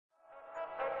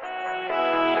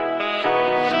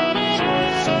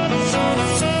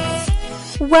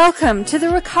Welcome to The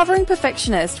Recovering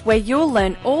Perfectionist, where you'll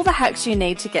learn all the hacks you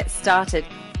need to get started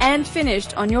and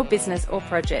finished on your business or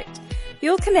project.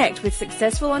 You'll connect with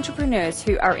successful entrepreneurs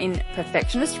who are in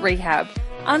perfectionist rehab,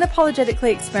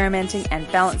 unapologetically experimenting and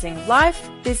balancing life,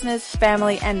 business,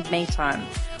 family, and me time.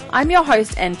 I'm your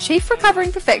host and Chief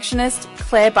Recovering Perfectionist,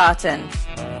 Claire Barton.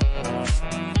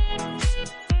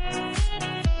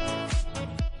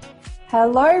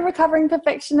 Hello, Recovering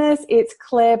Perfectionists. It's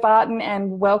Claire Barton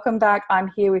and welcome back. I'm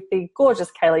here with the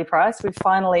gorgeous Caylie Price. We've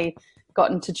finally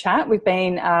gotten to chat. We've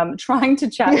been trying to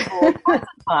chat for quite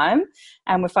some time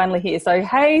and we're finally here. So,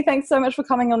 hey, thanks so much for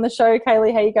coming on the show,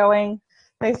 Caylie. How are you going?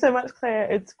 Thanks so much, Claire.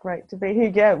 It's great to be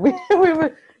here. Yeah, we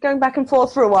were going back and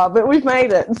forth for a while, but we've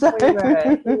made it. So.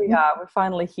 Here we are. We're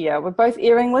finally here. We're both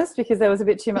earringless because there was a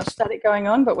bit too much static going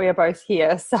on, but we are both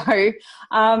here. So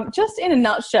just in a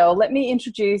nutshell, let me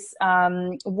introduce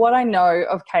what I know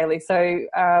of Caylie. So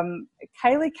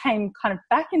Caylie came kind of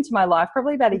back into my life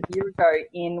probably about a year ago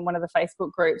in one of the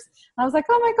Facebook groups. And I was like,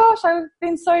 oh my gosh, I've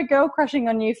been so girl crushing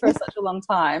on you for such a long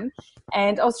time.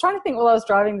 And I was trying to think while I was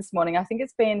driving this morning, I think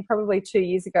it's been probably 2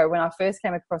 years ago when I first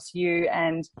came across you,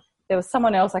 and there was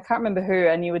someone else, I can't remember who,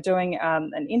 and you were doing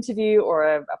an interview or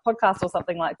a podcast or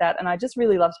something like that. And I just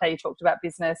really loved how you talked about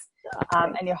business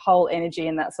and your whole energy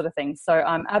and that sort of thing. So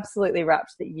I'm absolutely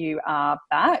rapt that you are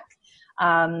back.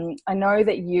 I know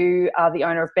that you are the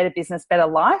owner of Better Business, Better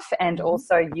Life, and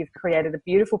also you've created a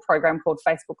beautiful program called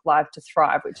Facebook Live to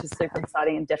Thrive, which is super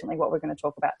exciting and definitely what we're going to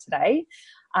talk about today.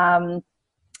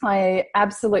 I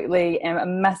absolutely am a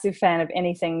massive fan of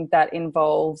anything that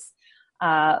involves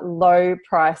low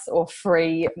price or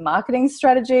free marketing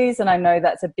strategies. And I know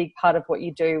that's a big part of what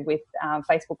you do with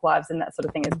Facebook Lives and that sort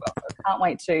of thing as well. So I can't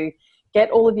wait to get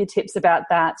all of your tips about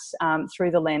that through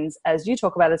the lens, as you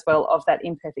talk about as well, of that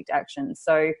imperfect action.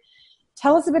 So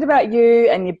tell us a bit about you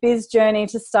and your biz journey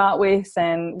to start with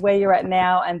and where you're at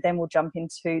now, and then we'll jump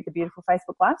into the beautiful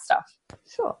Facebook Live stuff.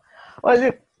 Sure. Well,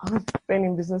 look, I've been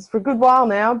in business for a good while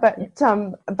now, but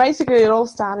basically it all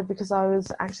started because I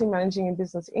was actually managing a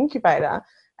business incubator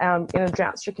in a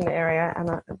drought-stricken area,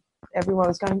 and everyone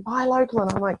was going, buy local.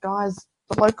 And I'm like, guys,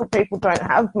 the local people don't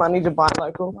have money to buy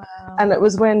local. Wow. And it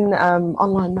was when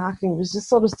online marketing was just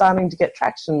sort of starting to get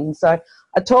traction. So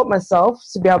I taught myself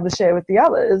to be able to share with the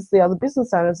other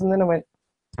business owners, and then I went,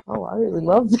 oh, I really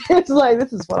love this. Like,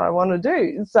 this is what I want to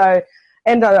do. So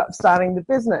ended up starting the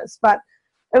business. But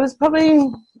it was probably,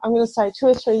 I'm going to say 2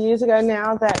 or 3 years ago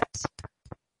now, that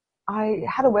I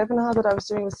had a webinar that I was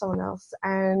doing with someone else,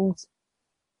 and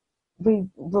we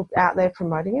were out there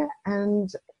promoting it,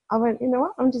 and I went, you know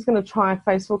what, I'm just going to try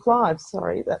Facebook Live.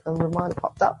 Sorry that the reminder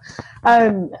popped up.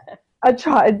 I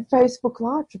tried Facebook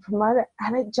Live to promote it,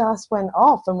 and it just went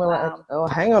off, and we're like, oh,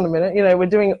 hang on a minute, you know, we're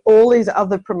doing all these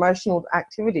other promotional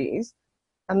activities,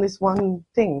 and this one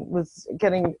thing was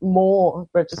getting more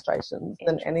registrations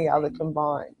than any other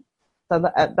combined. So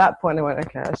at that point I went,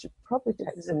 okay, I should probably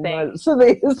take some notice of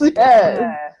this.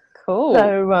 Yeah, cool.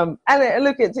 So,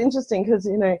 look, it's interesting because,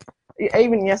 you know,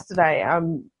 even yesterday,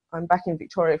 I'm back in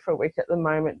Victoria for a week at the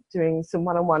moment doing some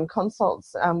one-on-one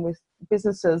consults with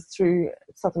businesses through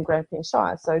Southern Grampian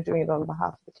Shire. So doing it on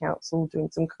behalf of the council, doing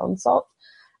some consults.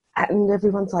 And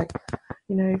everyone's like,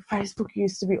 you know, Facebook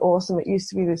used to be awesome. It used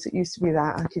to be this, it used to be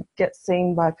that. I could get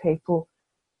seen by people.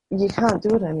 You can't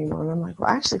do it anymore. And I'm like, well,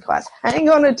 actually, guys, hang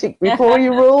on a tick before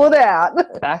you rule it out.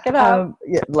 Back it up.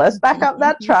 Let's back up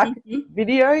that truck.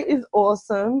 Video is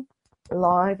awesome.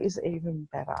 Live is even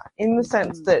better in the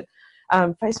sense that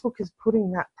Facebook is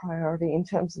putting that priority in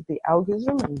terms of the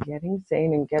algorithm and getting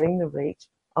seen and getting the reach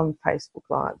on Facebook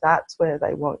Live. That's where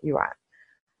they want you at.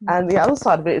 And the other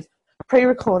side of it is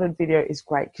pre-recorded video is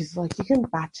great because, like, you can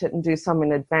batch it and do some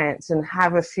in advance and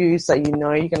have a few so you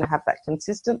know you're going to have that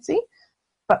consistency.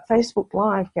 But Facebook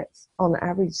Live gets on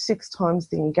average 6 times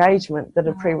the engagement that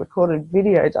a pre-recorded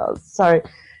video does. So,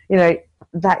 you know,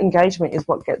 that engagement is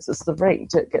what gets us the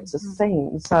reach. It gets us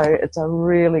seen. So it's a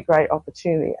really great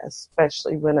opportunity,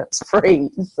 especially when it's free.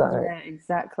 So yeah,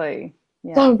 exactly.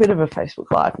 Yeah. So I'm a bit of a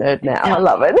Facebook Live nerd now. I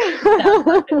love it.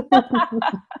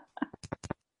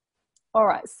 All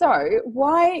right. So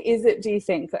why is it, do you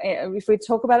think, if we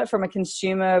talk about it from a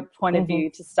consumer point of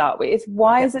view to start with,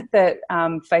 why is it that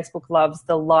Facebook loves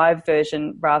the live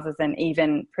version rather than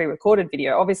even pre-recorded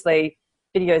video? Obviously,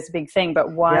 video is a big thing,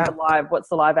 but why the live? What's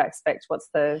the live aspect? What's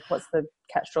the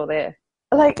catch-all there?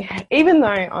 Like, even though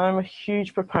I'm a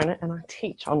huge proponent and I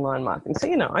teach online marketing, so,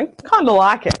 you know, I kind of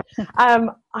like it.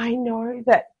 I know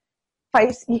that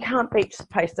you can't beat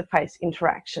face-to-face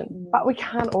interaction, but we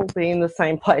can't all be in the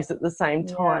same place at the same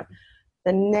time.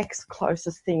 The next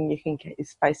closest thing you can get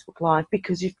is Facebook Live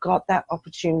because you've got that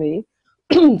opportunity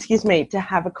excuse me, to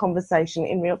have a conversation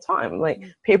in real time. Like,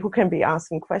 people can be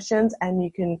asking questions and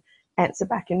you can answer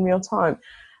back in real time.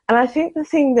 And I think the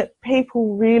thing that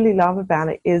people really love about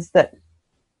it is that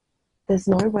there's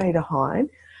no way to hide.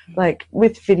 Like,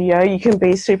 with video, you can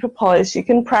be super polished, you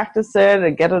can practice it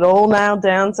and get it all nailed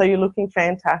down so you're looking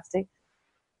fantastic.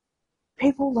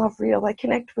 People love real, they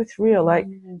connect with real. Like,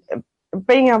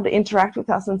 being able to interact with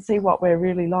us and see what we're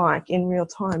really like in real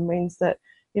time means that,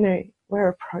 you know, we're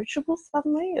approachable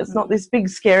suddenly. It's not this big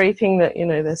scary thing that, you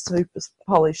know, they're super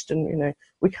polished and, you know,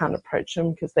 we can't approach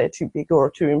them because they're too big or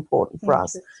too important for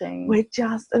us. We're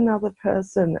just another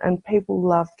person, and people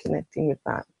love connecting with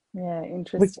that. Yeah,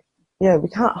 interesting. We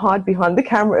can't hide behind the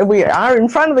camera. We are in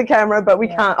front of the camera, but we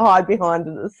can't hide behind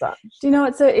it as such. Do you know,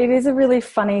 it is a really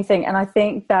funny thing, and I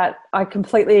think that I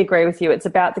completely agree with you. It's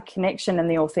about the connection and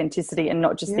the authenticity, and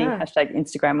not just the hashtag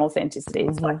Instagram authenticity.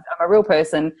 It's like, I'm a real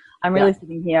person. I'm really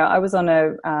sitting here. I was on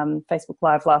a Facebook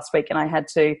Live last week, and I had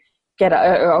to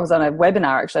I was on a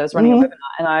webinar, actually. I was running a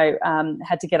webinar, and I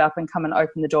had to get up and come and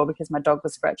open the door because my dog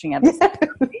was scratching at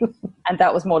the and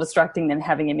that was more distracting than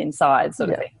having him inside,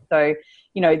 sort of thing. So,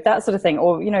 you know, that sort of thing.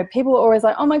 Or, you know, people are always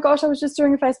like, oh my gosh, I was just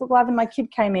doing a Facebook Live and my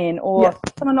kid came in, or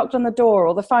someone knocked on the door,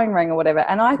 or the phone rang, or whatever.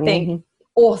 And I think,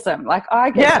 awesome. Like,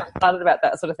 I get so excited about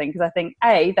that sort of thing, because I think,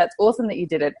 A, that's awesome that you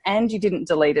did it, and you didn't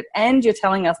delete it, and you're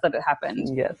telling us that it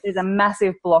happened. Yes. There's a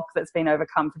massive block that's been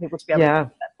overcome for people to be able to get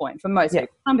to that point. For most people,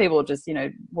 some people just, you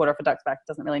know, water off a duck's back,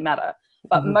 doesn't really matter.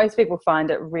 But most people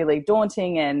find it really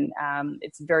daunting, and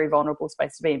it's a very vulnerable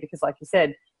space to be in, because, like you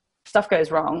said, stuff goes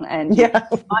wrong, and you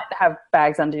might have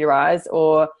bags under your eyes,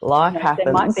 or life happens.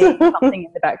 There might be something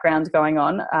in the background going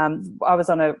on. I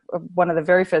was on one of the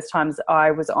very first times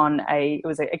I was on it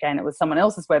was someone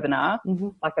else's webinar,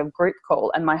 like a group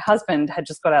call, and my husband had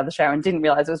just got out of the shower and didn't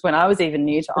realize it was when I was even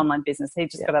new to online business. He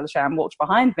just got out of the shower and walked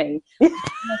behind me. Oh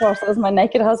my gosh, that was my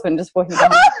naked husband just walking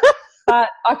behind me. But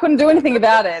I couldn't do anything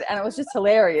about it, and it was just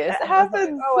hilarious. It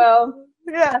happens. Like, oh well.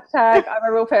 Hashtag I'm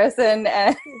a real person,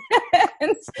 and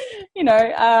you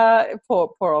know,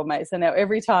 poor old mate. So now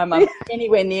every time I'm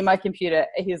anywhere near my computer,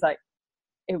 he's like,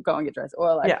 he'll go and get dressed,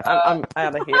 or like, I'm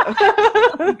out of here.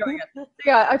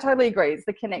 I totally agree. It's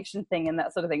the connection thing and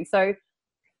that sort of thing. So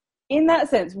in that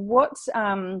sense, what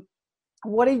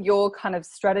are your kind of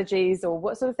strategies, or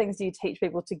what sort of things do you teach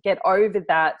people to get over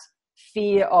that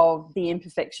fear of the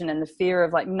imperfection, and the fear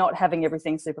of like not having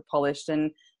everything super polished,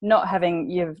 and not having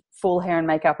your full hair and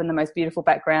makeup and the most beautiful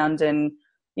background, and,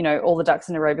 you know, all the ducks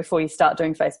in a row before you start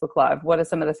doing Facebook Live? What are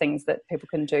some of the things that people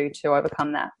can do to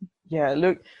overcome that? Yeah,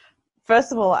 look,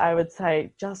 first of all, I would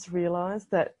say just realize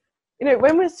that, you know,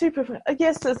 when we're super,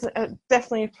 yes, there's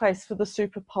definitely a place for the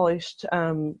super polished,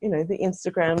 you know, the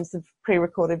Instagrams, the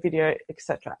pre-recorded video,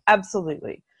 etc.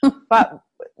 Absolutely. But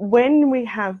when we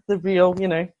have the real, you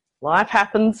know, life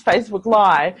happens, Facebook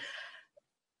Live,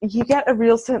 you get a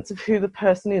real sense of who the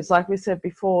person is, like we said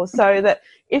before, so that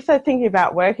if they're thinking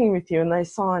about working with you and they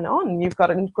sign on and you've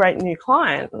got a great new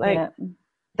client, they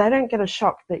don't get a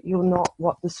shock that you're not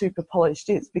what the super polished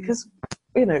is, because,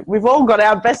 you know, we've all got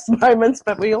our best moments,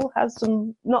 but we all have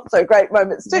some not so great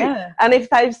moments too. Yeah. And if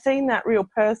they've seen that real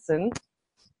person,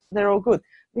 they're all good.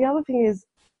 The other thing is,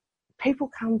 people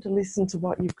come to listen to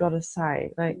what you've got to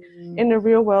say. Like, in the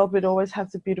real world, we'd always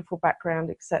have the beautiful background,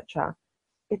 etc.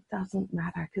 It doesn't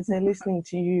matter, because they're listening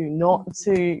to you, not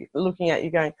to looking at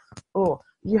you going, oh,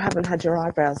 you haven't had your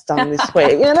eyebrows done this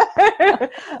week. You know,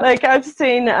 like, I've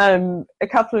seen a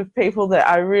couple of people that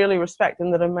I really respect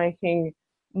and that are making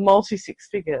multi-six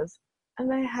figures,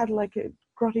 and they had like a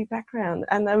grotty background,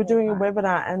 and they were doing a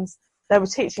webinar, and they were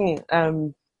teaching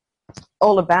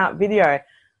all about video.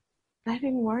 They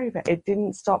didn't worry about it. It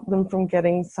didn't stop them from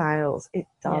getting sales. It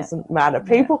doesn't matter.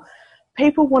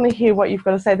 People want to hear what you've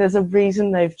got to say. There's a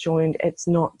reason they've joined. It's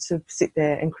not to sit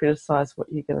there and criticize what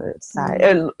you're going to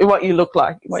say, what you look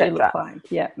like, what you look like.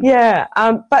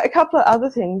 But a couple of other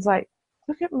things, like,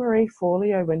 look at Marie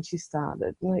Forleo when she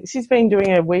started. Like, she's been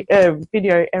doing a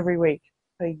video every week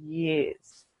for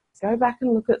years. Go back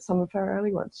and look at some of her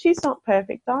early ones. She's not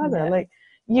perfect either. Like,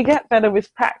 you get better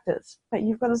with practice, but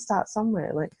you've got to start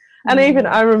somewhere. Like, and even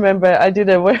I remember I did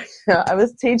I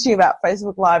was teaching about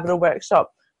Facebook Live at a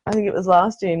workshop. I think it was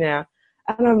last year now,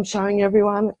 and I'm showing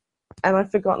everyone, and I've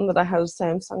forgotten that I had a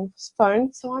Samsung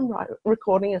phone, so I'm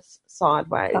recording it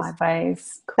sideways.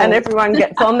 Cool. And everyone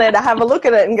gets on there to have a look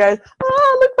at it and goes,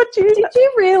 oh, look what you did.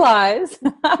 You realise?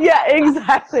 Yeah,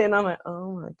 exactly. And I'm like,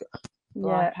 oh my God,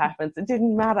 life happens. It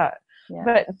didn't matter. Yeah.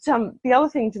 But the other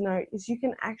thing to know is you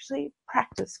can actually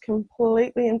practice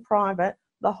completely in private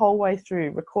the whole way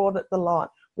through, record it the lot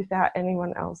without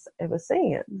anyone else ever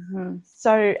seeing it.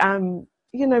 So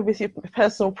you know, with your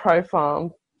personal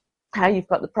profile, how you've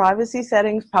got the privacy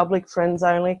settings, public, friends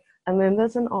only, and then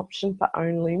there's an option for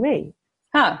only me.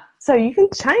 Huh. So you can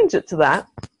change it to that.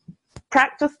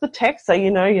 Practice the text so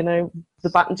you know the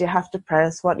buttons you have to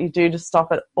press, what you do to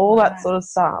stop it, all that sort of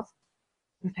stuff,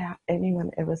 without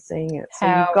anyone ever seeing it. So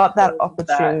you've got that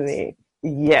opportunity.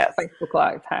 Yes. Facebook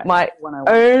Live hack. My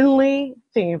only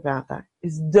thing about that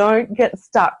is don't get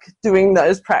stuck doing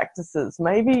those practices.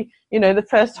 Maybe, you know, the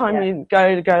first time you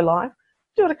go live,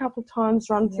 do it a couple of times,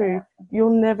 run through.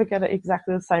 You'll never get it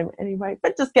exactly the same anyway,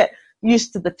 but just get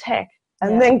used to the tech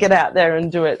and then get out there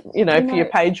and do it, you know, for your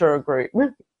page or a group.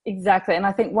 Exactly. And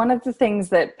I think one of the things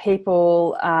that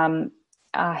people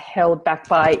are held back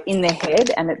by in their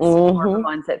head, and it's more of a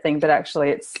mindset thing, but actually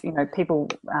it's, you know, people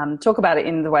talk about it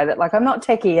in the way that, like, I'm not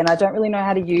techie and I don't really know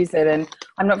how to use it and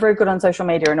I'm not very good on social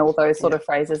media and all those sort of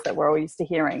phrases that we're all used to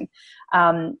hearing.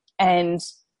 And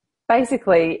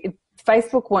basically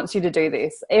Facebook wants you to do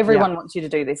this. Everyone wants you to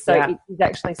do this. So it is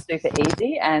actually super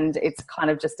easy, and it's kind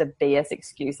of just a BS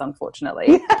excuse,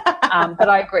 unfortunately. But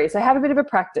I agree. So have a bit of a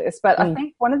practice. But I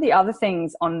think one of the other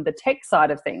things on the tech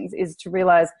side of things is to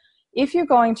realize, if you're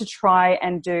going to try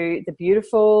and do the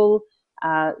beautiful,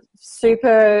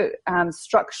 super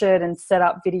structured and set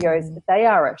up videos, they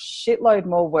are a shitload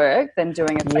more work than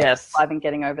doing a Facebook Live and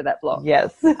getting over that block.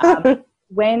 Yes.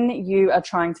 When you are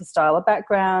trying to style a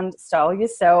background, style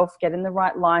yourself, get in the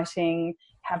right lighting,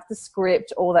 have the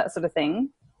script, all that sort of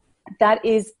thing, that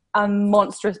is a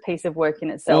monstrous piece of work in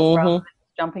itself, rather than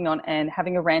jumping on and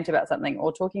having a rant about something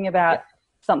or talking about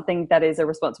something that is a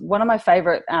response. One of my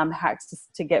favorite hacks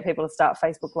to get people to start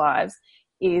Facebook Lives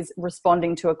is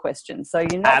responding to a question. So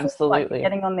you're not just like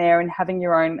getting on there and having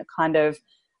your own kind of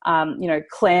you know,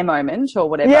 Claire moment or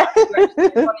whatever.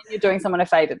 You're doing someone a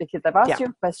favor because they've asked you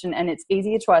a question, and it's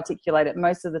easier to articulate it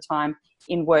most of the time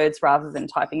in words rather than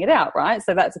typing it out, right?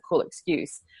 So that's a cool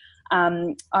excuse.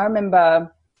 I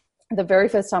remember the very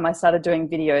first time I started doing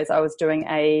videos, I was doing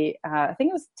I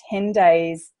think it was 10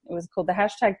 days. It was called the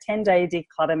hashtag 10-day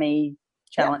declutter me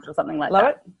challenge or something like that. Love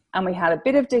it. And we had a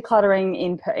bit of decluttering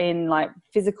in like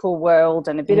physical world,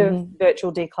 and a bit of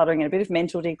virtual decluttering, and a bit of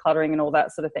mental decluttering, and all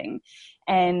that sort of thing.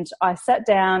 And I sat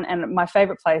down, and my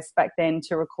favorite place back then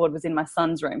to record was in my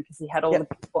son's room, because he had all the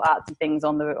beautiful artsy things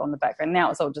on the background. Now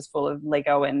it's all just full of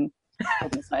Lego and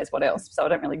goodness knows what else, so I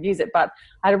don't really use it. But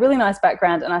I had a really nice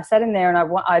background, and I sat in there, and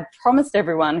I promised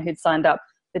everyone who'd signed up,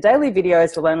 the daily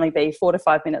videos will only be 4 to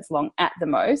 5 minutes long at the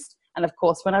most. And of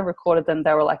course, when I recorded them,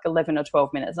 they were like 11 or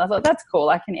 12 minutes. And I thought, that's cool,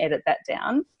 I can edit that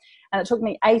down. And it took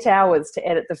me 8 hours to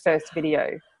edit the first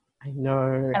video. I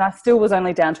know. And I still was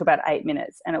only down to about 8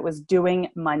 minutes, and it was doing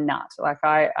my nut. Like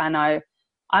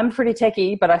I'm pretty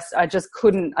techie, but I just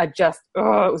couldn't, it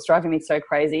was driving me so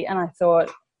crazy. And I thought,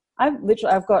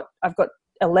 I've got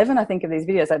 11, I think, of these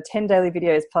videos. I had 10 daily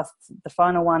videos plus the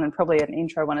final one and probably an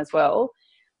intro one as well.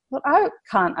 But I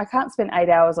can't spend 8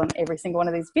 hours on every single one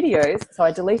of these videos. So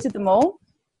I deleted them all,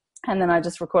 and then I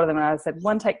just recorded them, and I said,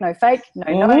 one take, no fake,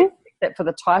 no notes, except for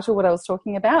the title, what I was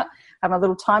talking about. I have my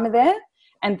little timer there,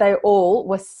 and they all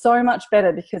were so much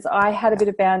better because I had a bit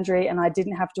of boundary, and I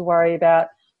didn't have to worry about,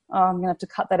 I'm going to have to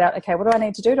cut that out. Okay, what do I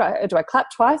need to do? Do I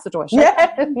clap twice, or do I shake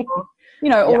it? Or, you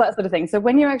know, all that sort of thing. So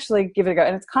when you actually give it a go,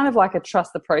 and it's kind of like a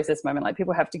trust the process moment, like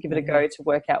people have to give it a go to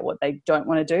work out what they don't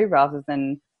want to do rather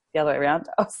than the other way around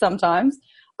sometimes.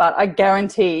 But I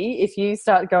guarantee if you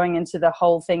start going into the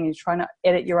whole thing, you're trying to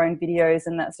edit your own videos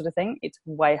and that sort of thing, it's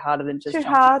way harder than just too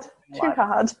hard.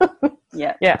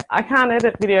 Yeah, I can't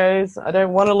edit videos. I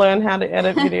don't want to learn how to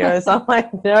edit videos. I'm like,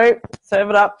 nope, serve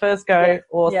it up, first go.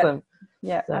 Awesome.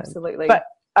 Yeah, so, absolutely. But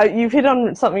you've hit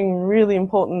on something really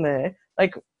important there.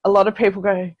 Like, a lot of people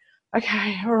go,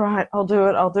 okay, all right, I'll do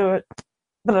it,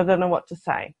 but I don't know what to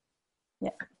say. Yeah.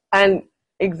 And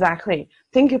exactly.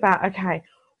 Think about, okay,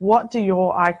 what do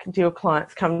your ideal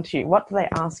clients come to you? What do they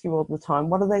ask you all the time?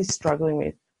 What are they struggling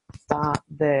with? Start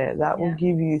there. That will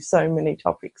give you so many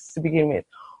topics to begin with.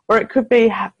 Or it could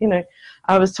be, you know,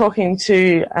 I was talking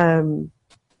to a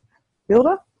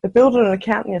builder and an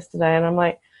accountant yesterday, and I'm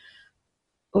like,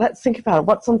 let's think about it.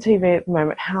 What's on TV at the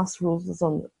moment? House rules is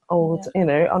on you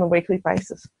know, on a weekly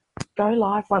basis. Go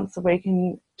live once a week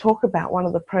and talk about one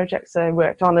of the projects they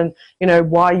worked on, and, you know,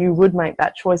 why you would make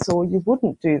that choice or you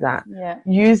wouldn't do that. Yeah.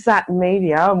 Use that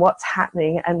media and what's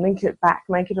happening and link it back,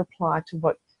 make it apply to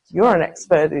what you're an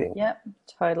expert in. Yep,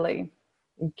 totally.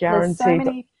 Guaranteed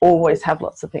to always have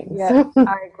lots of things. Yeah,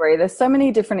 I agree. There's so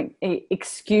many different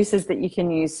excuses that you can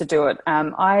use to do it.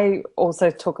 I also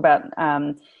talk about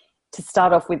to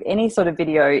start off with any sort of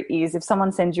video is if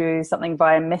someone sends you something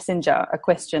via Messenger, a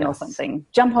question or something,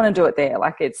 jump on and do it there.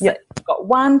 Like it's you've got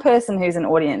one person who's an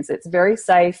audience. It's very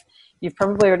safe. You've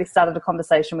probably already started a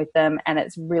conversation with them, and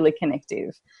it's really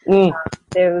connective.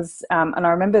 There was, and I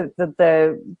remember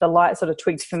the light sort of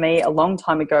twigged for me a long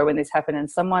time ago when this happened, and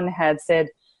someone had said,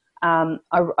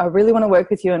 I really want to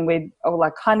work with you, and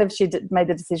she made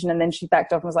the decision, and then she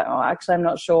backed off and was like, oh, actually, I'm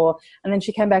not sure. And then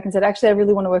she came back and said, actually, I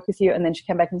really want to work with you. And then she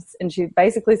came back and she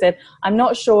basically said, I'm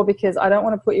not sure because I don't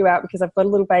want to put you out because I've got a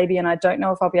little baby and I don't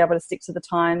know if I'll be able to stick to the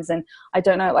times, and I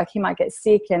don't know, like he might get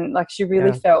sick, and like she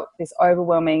really felt this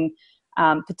overwhelming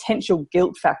potential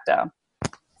guilt factor.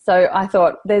 So I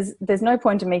thought there's no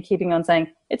point in me keeping on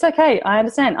saying, it's okay, I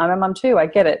understand, I'm a mum too, I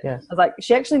get it. Yes. I was like,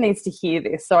 she actually needs to hear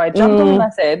this. So I jumped on and I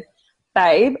said,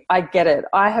 babe, I get it.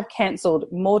 I have cancelled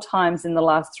more times in the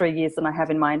last 3 years than I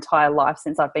have in my entire life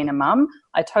since I've been a mum.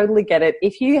 I totally get it.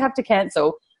 If you have to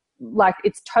cancel, like,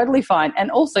 it's totally fine.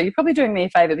 And also, you're probably doing me a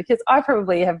favour because I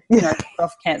probably have put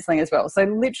off cancelling as well. So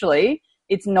literally,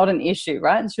 it's not an issue,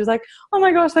 right? And she was like, oh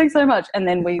my gosh, thanks so much. And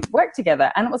then we worked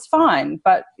together and it was fine.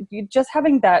 But you just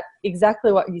having that,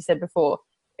 exactly what you said before,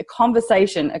 a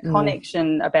conversation, a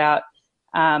connection about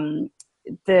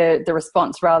the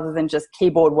response rather than just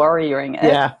keyboard warrioring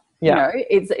it. You know,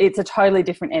 it's a totally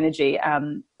different energy.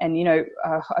 And, you know,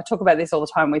 I talk about this all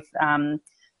the time with, you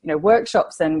know,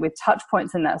 workshops and with touch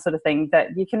points and that sort of thing, that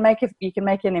you can make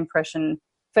an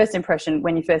first impression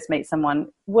when you first meet someone.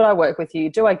 Would I work with you?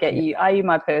 Do I get you? Are you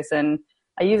my person?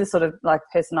 Are you the sort of like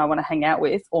person I want to hang out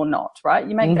with or not, right?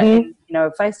 You make that, you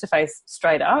know, face-to-face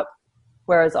straight up,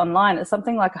 whereas online it's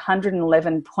something like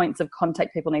 111 points of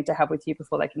contact people need to have with you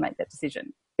before they can make that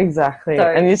decision. Exactly.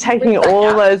 So and you're taking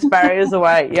all those barriers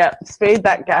away. Speed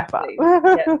that gap up.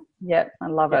 I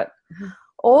love it.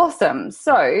 Awesome.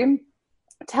 So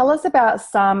tell us about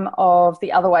some of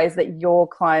the other ways that your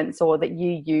clients or that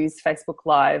you use Facebook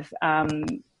Live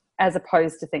as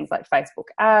opposed to things like Facebook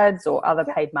ads or other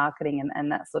paid marketing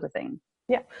and that sort of thing.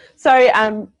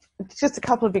 So just a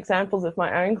couple of examples of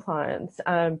my own clients.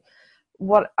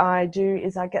 What I do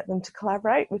is I get them to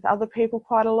collaborate with other people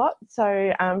quite a lot.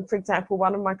 So, for example,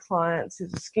 one of my clients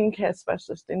is a skincare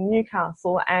specialist in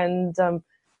Newcastle, and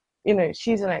you know,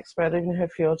 she's an expert in her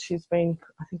field. She's been,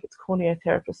 I think it's cornea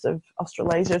therapist of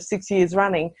Australasia, 6 years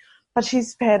running. But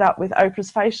she's paired up with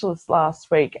Oprah's facialist last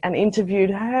week and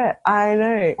interviewed her. I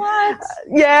know. What?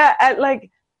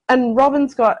 And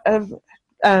Robin's got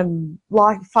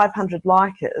like 500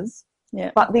 likers.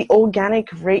 Yeah. But the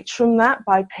organic reach from that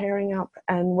by pairing up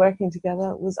and working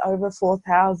together was over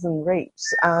 4,000 reach.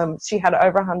 She had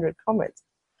over 100 comments.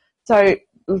 So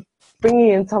bringing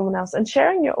in someone else and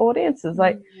sharing your audiences.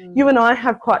 Like you and I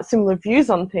have quite similar views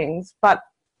on things, but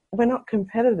we're not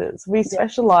competitors. We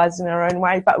specialize in our own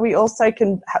way, but we also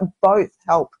can both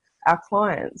help our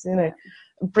clients, you know,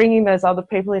 bringing those other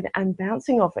people in and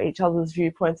bouncing off each other's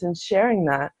viewpoints and sharing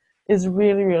that is a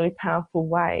really, really powerful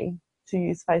way to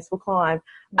use Facebook Live.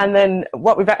 And then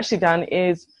what we've actually done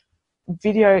is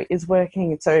video is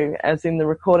working, so as in the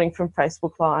recording from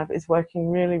Facebook Live is working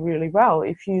really, really well.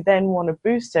 If you then want to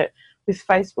boost it with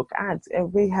Facebook ads,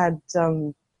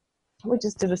 we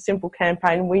just did a simple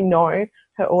campaign. We know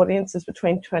her audience is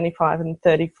between 25 and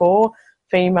 34,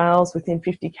 females within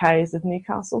 50 Ks of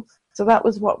Newcastle. So that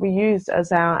was what we used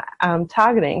as our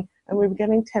targeting, and we were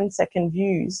getting 10-second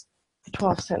views for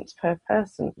 12 cents per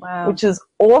person, which is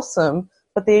awesome.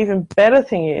 But the even better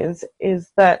thing is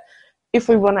that if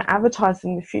we want to advertise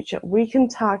in the future, we can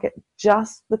target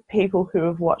just the people who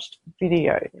have watched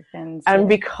video. And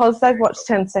because they've watched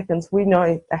 10 seconds, we know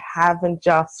they haven't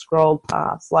just scrolled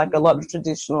past like a lot of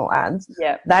traditional ads.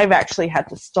 They've actually had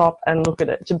to stop and look at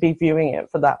it to be viewing it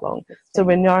for that long. So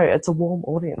we know it's a warm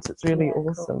audience. It's really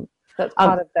awesome. Cool. That's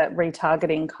part of that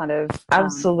retargeting kind of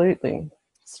absolutely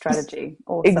strategy.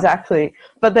 Awesome. Exactly.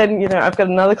 But then, you know, I've got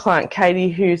another client, Katie,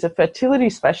 who's a fertility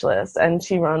specialist, and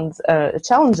she runs a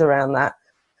challenge around that.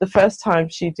 The first time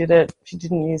she did it, she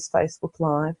didn't use Facebook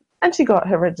Live, and she got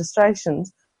her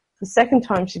registrations. The second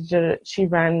time she did it, she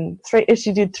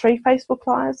did 3 Facebook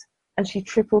Lives, and she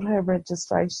tripled her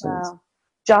registrations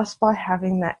just by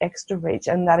having that extra reach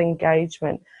and that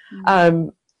engagement.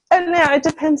 And now it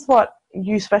depends what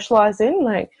you specialize in.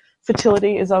 Like,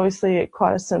 fertility is obviously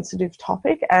quite a sensitive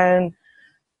topic, and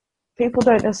people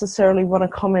don't necessarily want to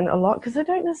comment a lot because they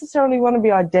don't necessarily want to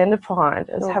be identified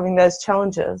as having those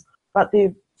challenges. But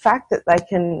the fact that they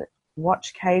can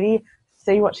watch Katie,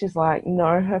 see what she's like,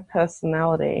 know her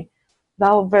personality,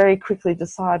 they'll very quickly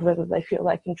decide whether they feel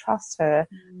they can trust her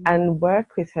and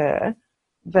work with her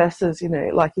versus, you know,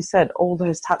 like you said, all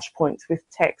those touch points with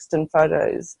text and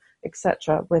photos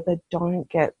etc., where they don't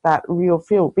get that real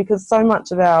feel, because so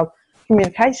much of our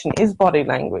communication is body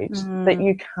language that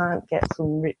you can't get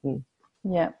from written.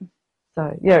 Yeah.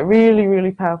 So, yeah, really,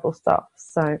 really powerful stuff.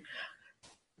 So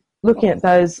looking at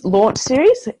those launch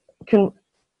series,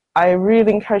 I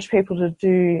really encourage people to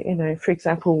do, for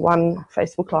example, one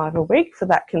Facebook Live a week for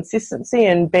that consistency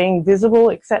and being visible,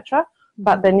 etc.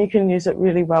 But then you can use it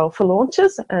really well for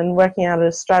launches and working out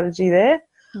a strategy there,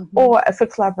 or for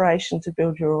collaboration to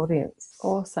build your audience.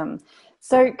 Awesome.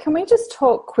 So can we just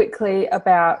talk quickly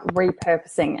about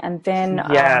repurposing? And then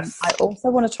I also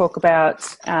want to talk about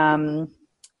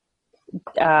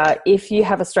if you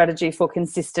have a strategy for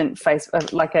consistent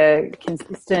like a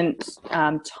consistent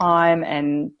time,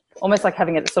 and almost like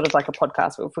having it sort of like a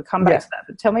podcast. If we come back to that,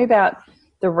 but tell me about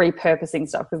the repurposing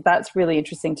stuff, because that's really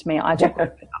interesting to me. I do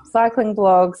upcycling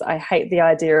blogs. I hate the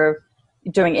idea of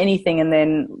doing anything and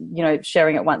then,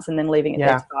 sharing it once and then leaving it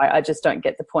there to die. I just don't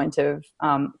get the point of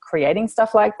creating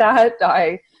stuff like that.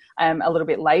 I am a little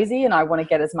bit lazy and I want to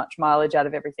get as much mileage out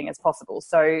of everything as possible.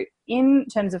 So in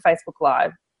terms of Facebook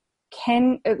Live,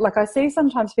 I see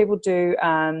sometimes people do,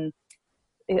 I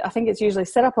think it's usually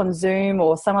set up on Zoom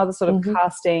or some other sort of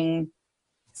casting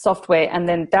software, and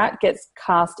then that gets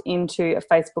cast into a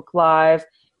Facebook Live,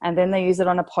 and then they use it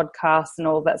on a podcast and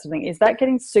all that sort of thing. Is that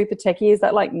getting super techie? Is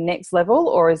that like next level,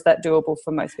 or is that doable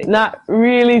for most people? No,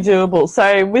 really doable.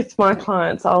 So with my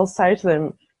clients, I'll say to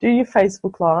them, do your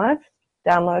Facebook Live,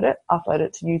 download it, upload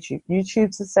it to YouTube.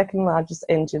 YouTube's the second largest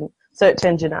search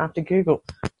engine after Google.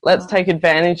 Let's take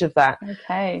advantage of that.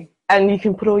 Okay. And you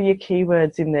can put all your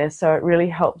keywords in there, so it really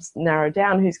helps narrow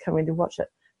down who's coming to watch it.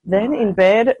 Then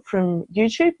embed it from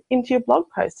YouTube into your blog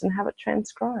post and have it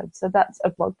transcribed. So that's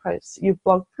a blog post, your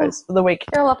blog post for the week.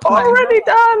 Already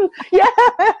done. Yeah.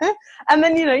 And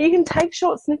then, you can take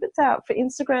short snippets out for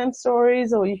Instagram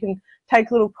stories, or you can take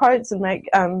little quotes and make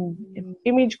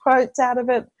image quotes out of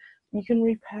it. You can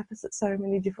repurpose it so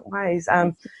many different ways.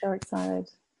 I'm so excited.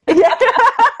 Yeah.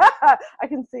 I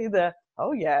can see the,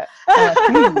 oh yeah.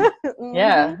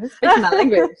 Yeah, speaking that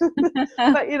language.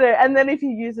 But, and then if you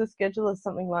use a scheduler,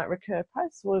 something like Recur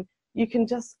Posts, well, you can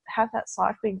just have that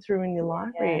cycling through in your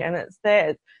library, and it's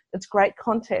there. It's great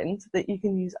content that you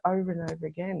can use over and over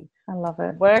again. I love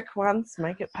it. Work once,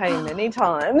 make it pay many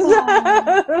times.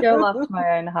 Girl after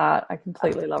my own heart. I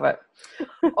completely love it.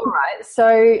 All right,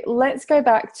 so let's go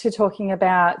back to talking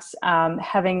about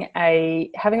having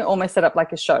it almost set up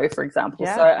like a show, for example.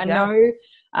 So I know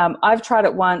I've tried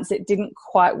it once. It didn't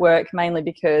quite work, mainly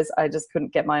because I just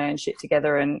couldn't get my own shit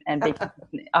together and be.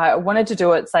 I wanted to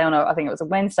do it, say I think it was a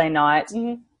Wednesday night.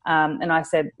 And I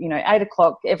said, 8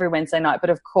 o'clock every Wednesday night.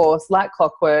 But of course, like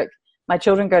clockwork, my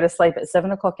children go to sleep at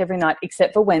 7 o'clock every night,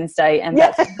 except for Wednesday. And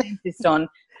that's what they insist on.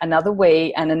 Another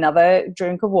wee and another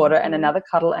drink of water and another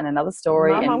cuddle and another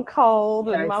story. Mum, I'm cold,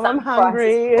 and Mum, I'm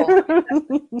hungry.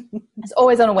 It's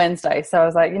always on a Wednesday. So I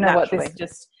was like, what, this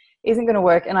just isn't going to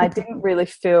work. And I didn't really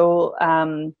feel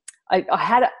I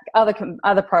had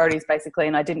other priorities, basically,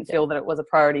 and I didn't feel that it was a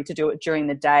priority to do it during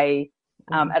the day.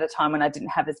 At a time when I didn't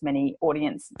have as many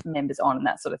audience members on and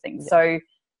that sort of thing. So,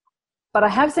 but I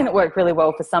have seen it work really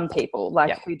well for some people,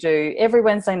 who do every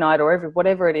Wednesday night or every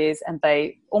whatever it is, and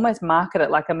they almost market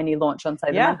it like a mini launch on,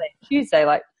 say, the Monday and Tuesday,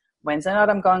 like Wednesday night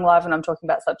I'm going live and I'm talking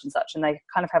about such and such, and they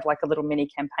kind of have like a little mini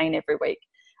campaign every week.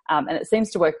 And it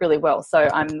seems to work really well. So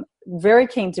I'm very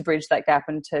keen to bridge that gap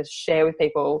and to share with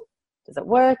people, does it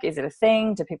work? Is it a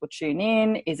thing? Do people tune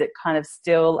in? Is it kind of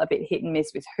still a bit hit and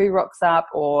miss with who rocks up?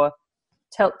 Or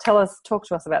talk to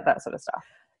us about that sort of stuff.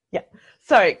 Yeah.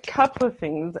 So a couple of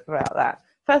things about that.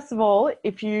 First of all,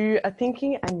 if you are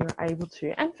thinking and you're able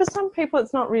to, and for some people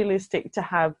it's not realistic to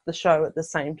have the show at the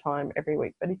same time every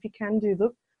week, but if you can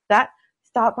do that,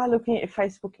 start by looking at your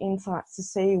Facebook insights to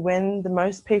see when the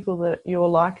most people that your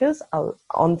likers are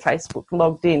on Facebook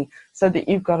logged in, so that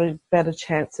you've got a better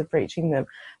chance of reaching them.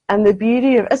 And the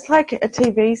beauty of it's like a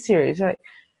TV series. Right?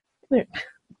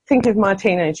 Think of my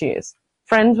teenage years.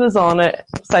 Friends was on at,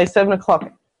 say, 7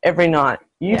 o'clock every night.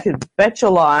 You could bet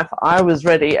your life I was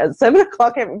ready at 7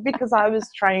 o'clock because I was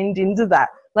trained into that.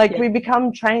 We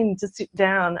become trained to sit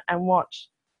down and watch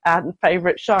our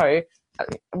favourite show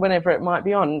whenever it might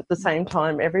be on at the same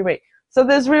time every week. So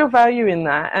there's real value in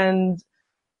that. And,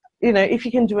 if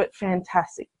you can do it,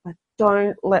 fantastic. But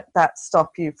don't let that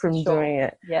stop you from doing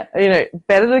it. Yeah.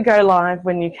 Better to go live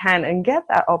when you can and get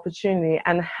that opportunity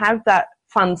and have that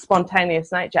fun,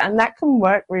 spontaneous nature, and that can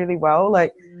work really well.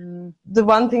 The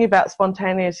one thing about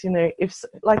spontaneous, if,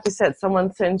 like you said,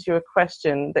 someone sends you a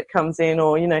question that comes in,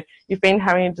 or you've been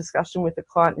having a discussion with a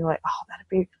client, you're like, oh, that'd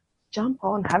be, jump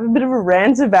on, have a bit of a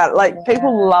rant about it.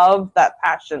 People love that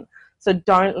passion. So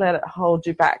don't let it hold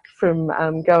you back from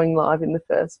going live in the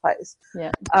first place.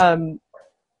 Yeah.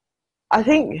 I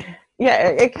think,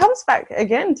 it comes back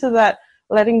again to that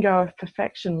letting go of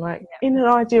perfection. Like in an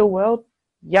ideal world,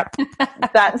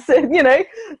 that's it,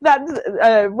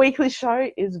 that weekly show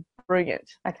is brilliant.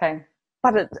 Okay.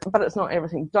 But it's not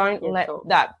everything. Don't let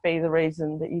that be the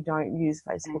reason that you don't use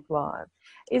Facebook Live.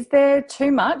 Is there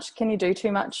too much? Can you do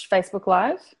too much Facebook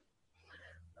Live?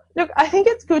 Look, I think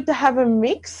it's good to have a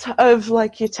mix of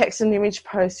like your text and image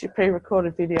posts, your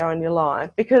pre-recorded video and your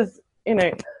live, because,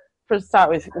 for a start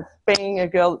with, being a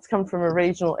girl that's come from a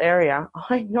regional area,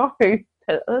 I know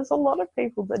that there's a lot of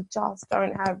people that just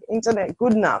don't have internet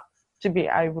good enough to be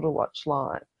able to watch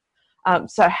live.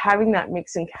 So having that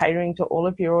mix and catering to all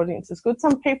of your audience is good.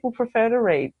 Some people prefer to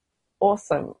read.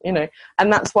 Awesome, and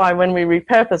that's why when we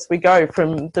repurpose, we go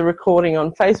from the recording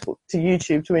on Facebook to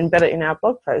YouTube to embed it in our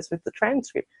blog post with the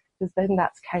transcript, because then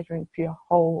that's catering for your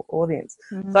whole audience.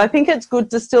 So I think it's good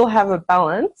to still have a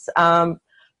balance,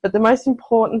 but the most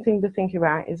important thing to think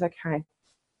about is, okay,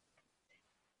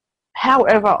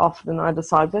 however often I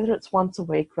decide, whether it's once a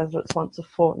week, whether it's once a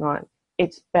fortnight,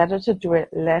 it's better to do it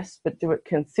less but do it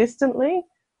consistently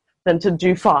than to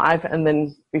do 5 and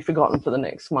then be forgotten for the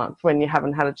next month when you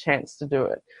haven't had a chance to do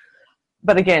it.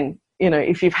 But again,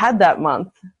 if you've had that month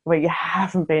where you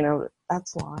haven't been able to,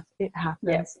 that's life. It happens.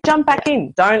 Yep. Jump back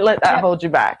in. Don't let that hold you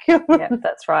back. Yeah,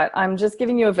 that's right. I'm just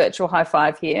giving you a virtual high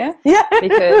five here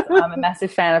because I'm a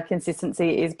massive fan of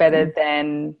consistency is better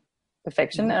than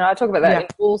perfection. And I talk about that in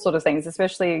all sort of things,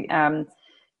 especially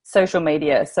social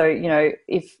media. So,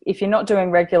 if you're not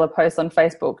doing regular posts on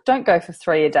Facebook, don't go for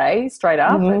 3 a day straight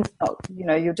up. It's not,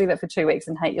 you'll do that for 2 weeks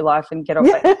and hate your life and get off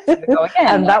Facebook and go again.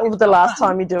 And that was the last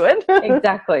time you do it.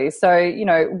 Exactly. So,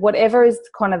 whatever is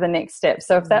kind of the next step.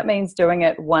 So if that means doing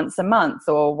it once a month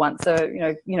or once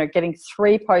getting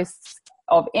 3 posts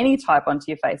of any type onto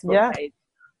your Facebook page,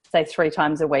 say 3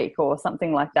 times a week or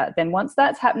something like that, then once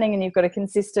that's happening and you've got a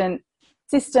consistent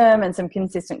system and some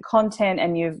consistent content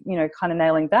and you've kind of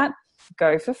nailing that,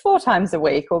 go for 4 times a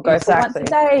week or go for once a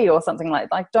day or something like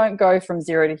don't go from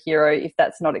 0 to hero if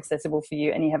that's not accessible for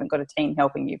you and you haven't got a team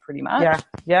helping you pretty much.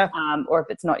 Or if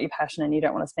it's not your passion and you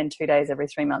don't want to spend 2 days every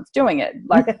 3 months doing it,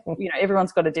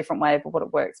 everyone's got a different way of what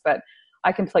it works, but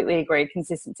I completely agree,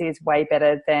 consistency is way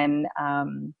better than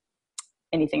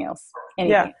anything else,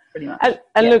 pretty much.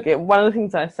 And look, one of the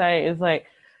things I say is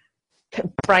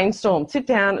brainstorm, sit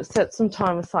down, set some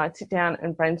time aside, sit down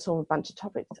and brainstorm a bunch of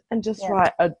topics and just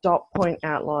write a dot point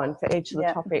outline for each of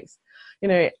the topics.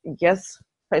 Yes,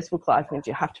 Facebook Live means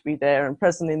you have to be there and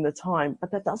present in the time, but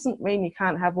that doesn't mean you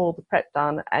can't have all the prep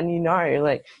done and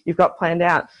you've got planned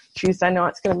out, Tuesday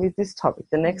night's going to be this topic,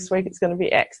 the next week it's going to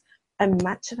be X, and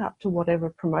match it up to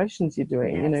whatever promotions you're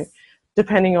doing,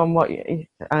 depending on what you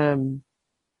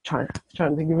trying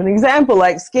to think of an example,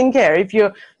 like skincare. If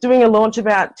you're doing a launch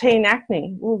about teen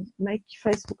acne, well, make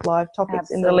your Facebook Live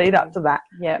topics in the lead up to that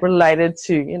related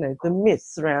to, the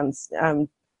myths around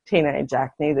teenage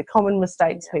acne, the common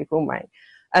mistakes people make.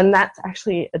 And that's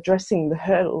actually addressing the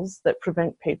hurdles that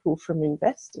prevent people from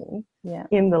investing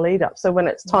in the lead up. So when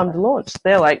it's time to launch,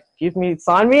 they're like,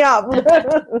 sign me up.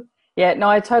 Yeah, no,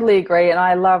 I totally agree. And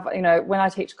I love, when I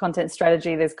teach content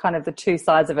strategy, there's kind of the 2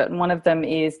 sides of it. And one of them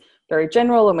is very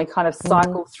general and we kind of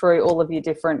cycle through all of your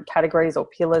different categories or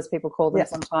pillars, people call them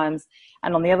sometimes.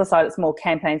 And on the other side, it's more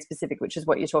campaign specific, which is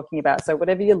what you're talking about. So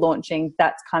whatever you're launching,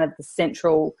 that's kind of the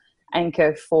central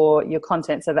anchor for your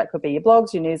content. So that could be your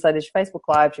blogs, your newsletters, your Facebook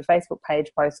Lives, your Facebook page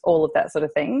posts, all of that sort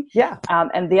of thing.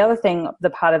 And the other thing, the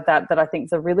part of that I think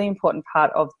is a really important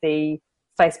part of the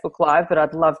Facebook Live, but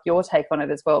I'd love your take on it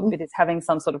as well, it is having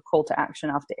some sort of call to action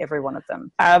after every one of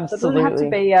them. Absolutely. So it doesn't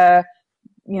have to be a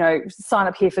sign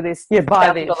up here for this.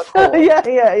 Buy this. Course,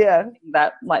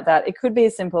 that like that. It could be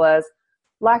as simple as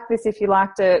like this if you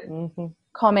liked it,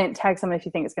 comment, tag someone if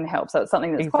you think it's going to help. So it's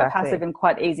something that's quite passive and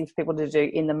quite easy for people to do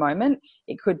in the moment.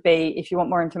 It could be, if you want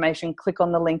more information, click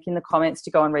on the link in the comments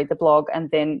to go and read the blog.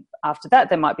 And then after that,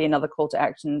 there might be another call to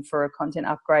action for a content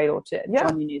upgrade or to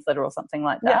join your newsletter or something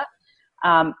like that.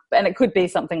 And it could be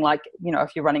something like,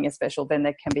 if you're running a special, then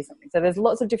there can be something. So there's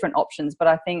lots of different options, but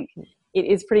I think it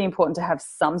is pretty important to have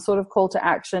some sort of call to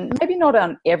action. Maybe not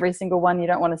on every single one. You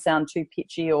don't want to sound too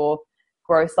pitchy or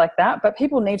gross like that, but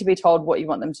people need to be told what you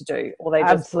want them to do, or they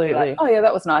just be like, oh yeah,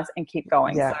 that was nice, and keep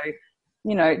going. So,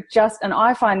 and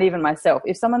I find even myself,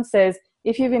 if someone says,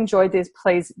 if you've enjoyed this,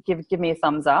 please give me a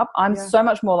thumbs up, I'm so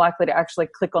much more likely to actually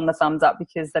click on the thumbs up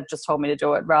because they've just told me to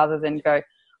do it, rather than go,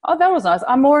 Oh, that was nice.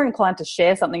 I'm more inclined to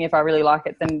share something if I really like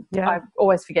it than I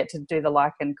always forget to do the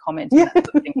like and comment. Yeah.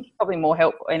 Probably more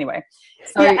helpful anyway.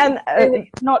 So and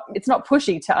it's not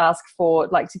pushy to ask for,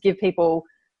 like, to give people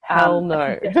hell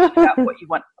no about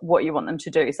what you want them to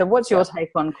do. So what's your take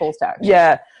on calls to action?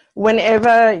 Yeah,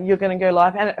 whenever you're going to go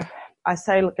live, and I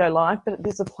say go live, but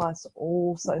this applies to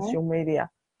all social media.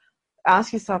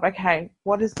 Ask yourself, okay,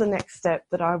 what is the next step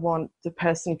that I want the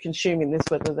person consuming this,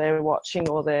 whether they're watching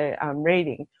or they're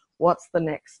reading? What's the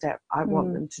next step I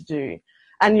want them to do?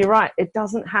 And you're right, it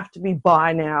doesn't have to be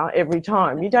buy now every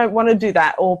time. You don't want to do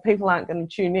that, or people aren't going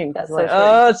to tune in. That's like,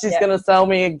 so she's going to sell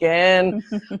me again.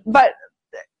 But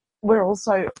we're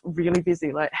also really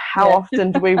busy. Like, how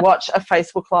often do we watch a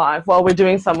Facebook Live while we're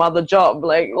doing some other job?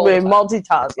 Like, we're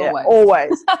multitasking.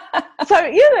 Always.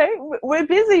 So, we're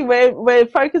busy. We're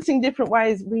focusing different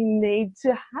ways. We need to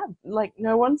have, like,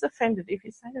 no one's offended if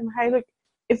you say to them, hey, look,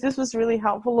 if this was really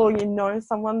helpful, or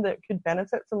someone that could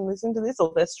benefit from listening to this,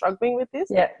 or they're struggling with this,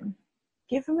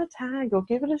 give them a tag or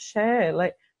give it a share.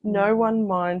 Like, no one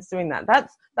minds doing that.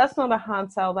 That's not a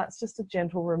hard sell. That's just a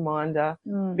gentle reminder,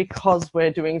 because we're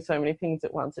doing so many things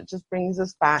at once. It just brings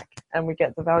us back and we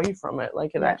get the value from it.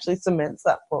 Like, it actually cements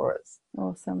that for us.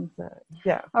 Awesome. So,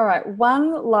 yeah. All right.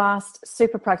 One last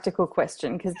super practical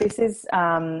question, because this is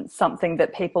something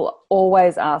that people are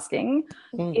always asking.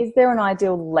 Is there an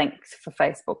ideal length for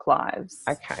Facebook Lives?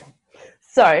 Okay.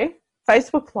 So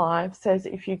Facebook Live says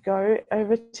if you go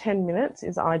over 10 minutes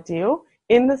is ideal,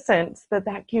 in the sense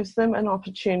that gives them an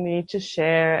opportunity to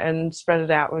share and spread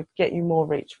it out, or get you more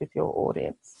reach with your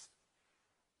audience.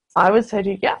 I would say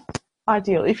to you,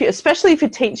 ideal. Especially if you're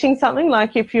teaching something,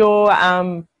 like if you're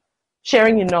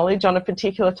sharing your knowledge on a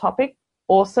particular topic,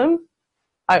 awesome.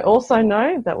 I also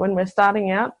know that when we're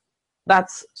starting out,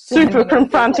 that's super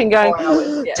confronting,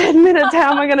 going, 10 minutes,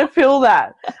 how am I going to fill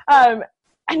that?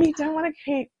 And you don't want to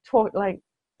keep talking, like,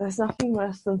 there's nothing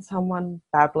worse than someone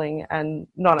babbling and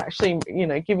not actually,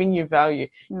 giving you value.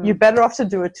 You're better off to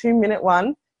do a 2-minute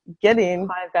one, get in,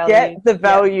 get the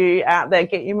value out there,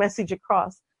 get your message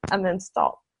across, and then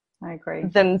stop. I agree.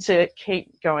 Than to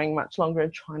keep going much longer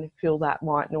and trying to fill that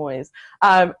white noise.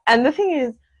 And the thing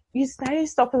is, you stay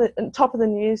top of the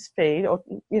news feed, or,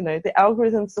 the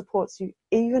algorithm supports you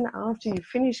even after you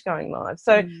finish going live.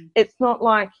 So it's not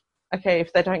like, okay,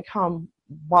 if they don't come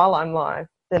while I'm live,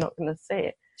 they're not going to see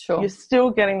it. Sure. You're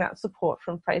still getting that support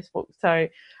from Facebook. So,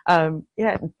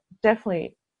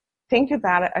 definitely think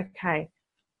about it. Okay,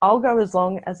 I'll go as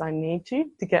long as I need to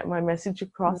get my message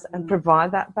across and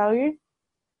provide that value.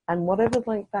 And whatever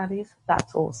length that is,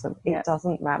 that's awesome. It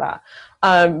doesn't matter.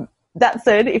 That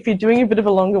said, if you're doing a bit of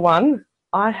a longer one,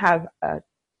 I have a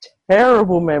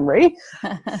terrible memory.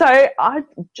 So I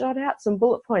jot out some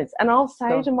bullet points, and I'll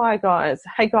say to my guys,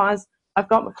 hey guys, I've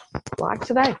got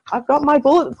my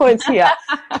bullet points here.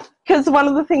 Because one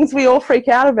of the things we all freak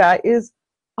out about is,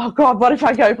 oh God, what if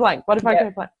I go blank? What if I go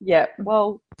blank? Yeah.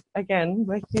 Well, again,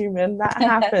 we're human. That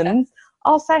happens.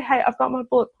 I'll say, hey, I've got my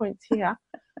bullet points here.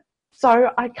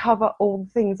 So I cover all the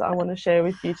things I want to share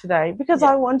with you today, because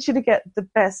I want you to get the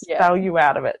best value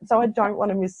out of it. So I don't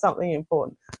want to miss something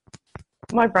important.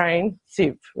 My brain,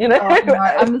 soup, Oh, no,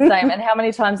 I'm the same. And how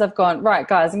many times I've gone, right,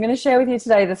 guys, I'm going to share with you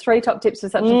today the 3 top tips for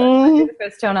such and such. I do the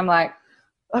first 2 and I'm like,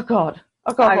 oh God,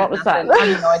 what was that? I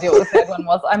have no idea what the third one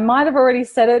was. I might have already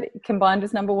said it combined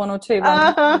as number 1 or 2, but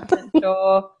I'm not 100%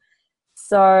 sure.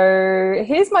 So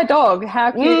here's my dog.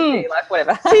 How cute is he? Like,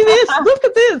 whatever. See this? Look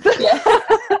at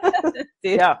this.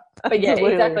 Yeah. But yeah,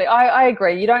 exactly. I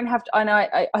agree. You don't have to. I know.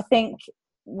 I think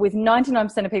with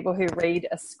 99% of people who read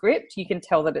a script, you can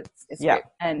tell that it's a script.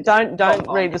 And don't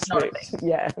read the script.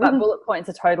 But bullet points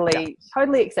are totally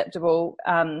acceptable.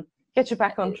 Get you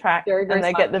back on track, very, very and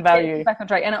they smart. get the value. Get you back on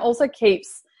track, and it also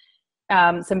keeps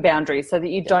some boundaries so that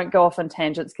you don't go off on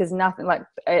tangents. Because nothing, like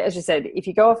as you said, if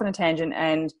you go off on a tangent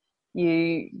and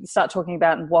you start talking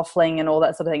about waffling and all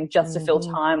that sort of thing just to fill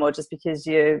time, or just because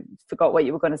you forgot what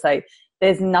you were going to say,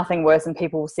 there's nothing worse, and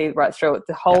people will see right through it.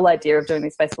 The whole idea of doing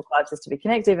these Facebook Lives is to be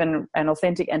connective and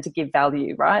authentic and to give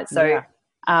value, right? So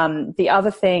the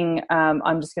other thing,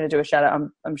 I'm just going to do a shout out,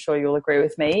 I'm sure you'll agree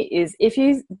with me, is if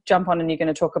you jump on and you're going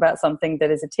to talk about something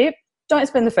that is a tip, don't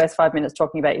spend the first 5 minutes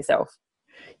talking about yourself.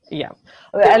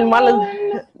 And one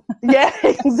of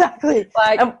exactly.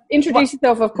 Like, introduce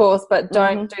yourself, of course, but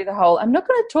don't do the whole, I'm not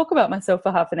going to talk about myself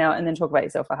for half an hour and then talk about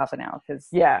yourself for half an hour. Because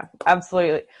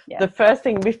absolutely. The first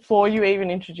thing, before you even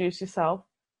introduce yourself,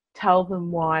 tell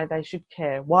them why they should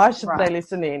care. Why should they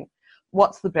listen in?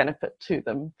 What's the benefit to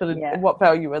them? What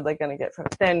value are they going to get from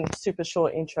it? Then super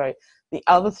short intro. The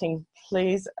other thing,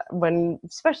 please,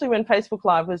 especially when Facebook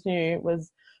Live was new,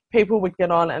 was people would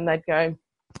get on and they'd go,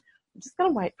 I'm just going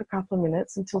to wait for a couple of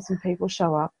minutes until some people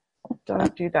show up.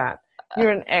 Don't do that.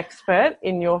 You're an expert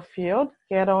in your field.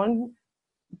 Get on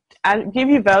and give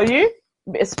you value,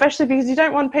 especially because you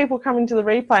don't want people coming to the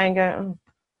replay and go, oh,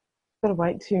 I've got to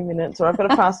wait 2 minutes, or I've got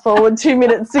to fast forward 2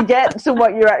 minutes to get to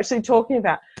what you're actually talking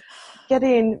about. Get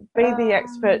in, be the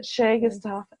expert, share your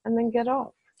stuff, and then get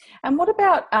off. And what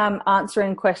about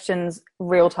answering questions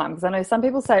real time? Because I know some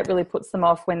people say it really puts them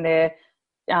off when they're,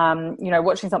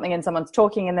 watching something and someone's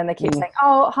talking and then they keep saying,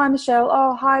 oh, hi, Michelle.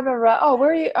 Oh, hi, Barbara. Oh,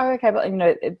 where are you? Oh, okay. But,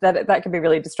 that can be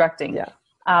really distracting. Yeah.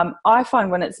 I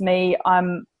find when it's me,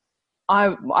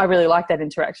 I really like that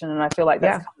interaction, and I feel like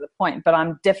that's kind of the point. But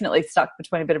I'm definitely stuck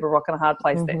between a bit of a rock and a hard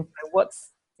place there. So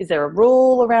is there a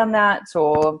rule around that,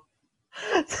 or?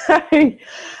 So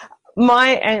my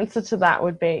answer to that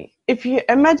would be, if you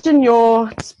imagine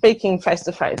you're speaking face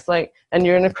to face, and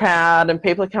you're in a crowd and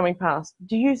people are coming past,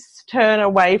 do you turn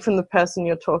away from the person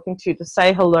you're talking to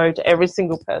say hello to every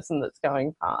single person that's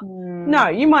going past? No,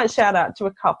 you might shout out to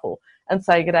a couple and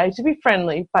say good day to be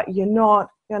friendly, but you're not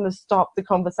going to stop the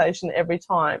conversation every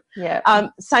time. Yeah.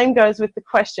 Same goes with the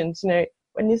questions.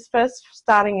 When you're first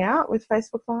starting out with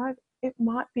Facebook Live, it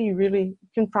might be really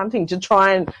confronting to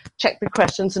try and check the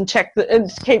questions and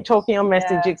keep talking on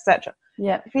message, etc.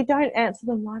 Yeah. If you don't answer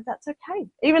them live, that's okay.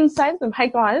 Even say to them, hey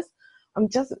guys,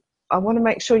 I want to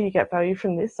make sure you get value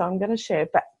from this, so I'm going to share.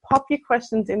 But pop your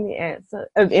questions in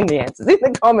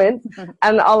the comments,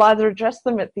 and I'll either address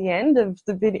them at the end of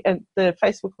the video, the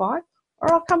Facebook Live,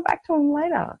 or I'll come back to them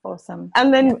later. Awesome.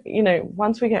 And then,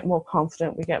 once we get more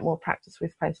confident, we get more practice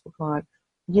with Facebook Live,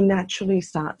 you naturally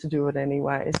start to do it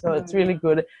anyway. So it's really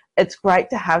good. It's great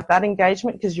to have that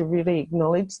engagement because you really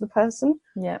acknowledge the person.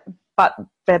 Yeah. But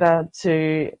better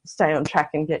to stay on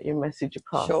track and get your message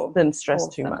across than stress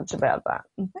too much about that.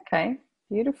 Okay,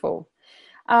 beautiful.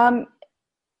 I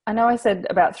know I said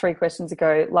about 3 questions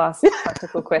ago, last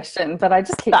practical question, but I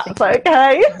just keep thinking.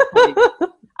 Okay.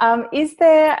 Is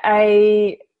there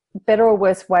a better or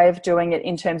worse way of doing it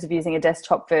in terms of using a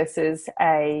desktop versus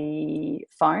a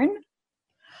phone?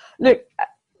 Look,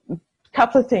 a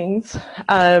couple of things.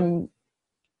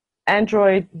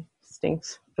 Android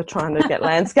stinks for trying to get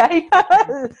landscape.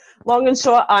 Long and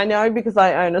short, I know because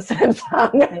I own a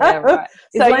Samsung. Yeah, right.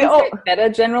 Is landscape better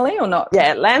generally or not?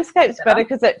 Yeah, landscape's better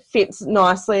because it fits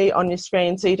nicely on your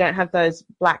screen, so you don't have those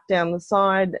black down the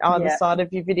side, either side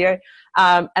of your video,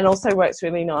 and also works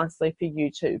really nicely for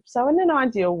YouTube. So in an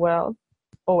ideal world,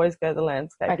 always go the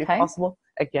landscape if possible.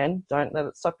 Again, don't let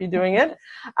it stop you doing it.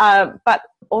 But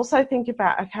also think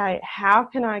about, okay, how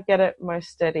can I get it most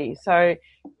steady? So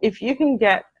if you can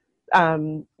get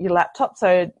your laptop,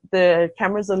 so the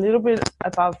camera's a little bit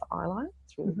above eye line,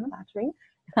 it's really flattering.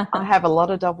 I have a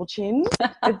lot of double chins.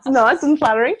 It's nice and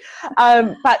flattering.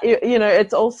 But,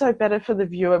 it's also better for the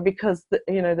viewer because,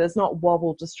 there's not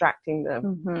wobble distracting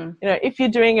them. If you're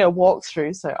doing a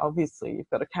walkthrough, so obviously you've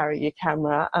got to carry your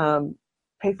camera,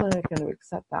 people are going to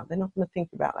accept that. They're not going to think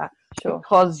about that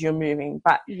because you're moving.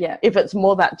 But if it's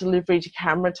more that delivery to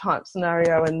camera type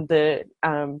scenario and the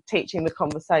teaching the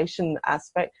conversation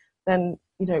aspect, then,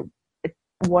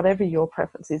 whatever your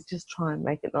preference is, just try and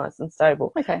make it nice and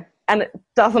stable. Okay. And it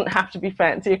doesn't have to be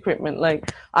fancy equipment.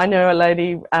 Like, I know a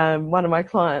lady, one of my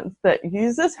clients, that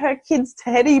uses her kid's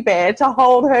teddy bear to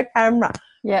hold her camera.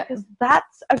 Yeah. Because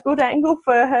that's a good angle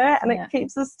for her and it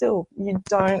keeps her still. You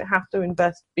don't have to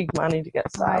invest big money to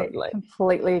get started. I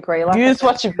completely agree. Use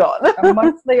what you've got.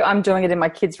 Mostly I'm doing it in my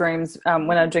kids' rooms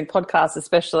when I'm doing podcasts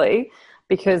especially,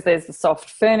 because there's the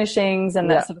soft furnishings and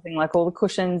that sort of thing, like all the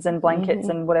cushions and blankets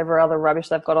and whatever other rubbish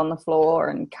they've got on the floor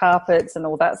and carpets and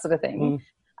all that sort of thing.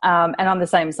 And I'm the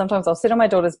same. Sometimes I'll sit on my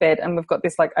daughter's bed and we've got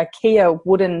this IKEA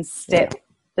wooden step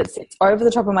that sits over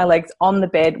the top of my legs on the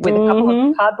bed with a couple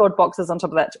of cardboard boxes on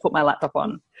top of that to put my laptop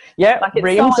on. Yeah,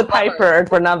 reams of paper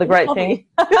are another great thing.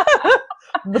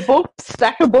 The books,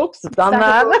 stack of books, I've done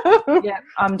that. Yeah,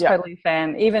 I'm totally a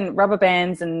fan. Even rubber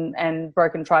bands and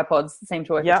broken tripods seem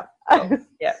to work.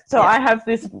 So I have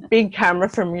this big camera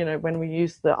from, when we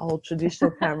used the old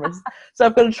traditional cameras. So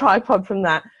I've got a tripod from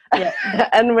that. Yeah.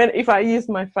 And if I use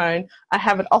my phone, I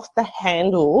have it off the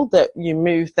handle that you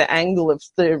move the angle of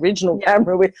the original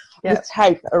camera with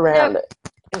tape around it.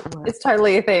 It's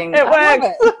totally a thing. It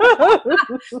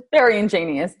works. Very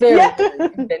ingenious, very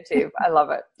inventive. I love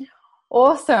it.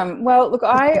 Awesome. Well, look,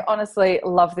 I honestly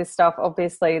love this stuff,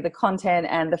 obviously, the content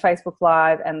and the Facebook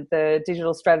Live and the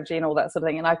digital strategy and all that sort of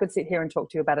thing. And I could sit here and talk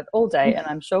to you about it all day, and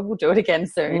I'm sure we'll do it again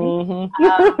soon.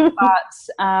 But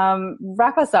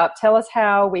wrap us up. Tell us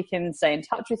how we can stay in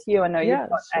touch with you. I know you've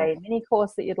got a mini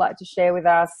course that you'd like to share with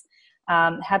us.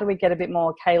 How do we get a bit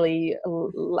more Caylie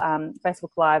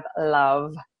Facebook Live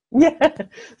love? Yeah.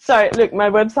 So look, my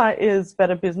website is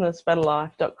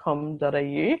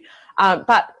betterbusinessbetterlife.com.au.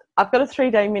 But I've got a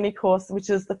 3-day mini course, which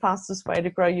is the fastest way to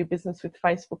grow your business with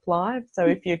Facebook Live. So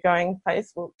if you're going,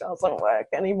 Facebook doesn't work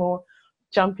anymore,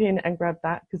 jump in and grab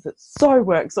that because it so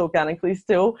works organically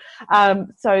still.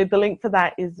 So the link for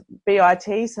that is bit,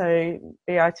 so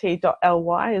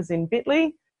bit.ly as in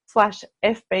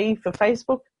bit.ly/FB for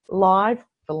Facebook, live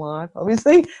for live,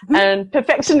 obviously, and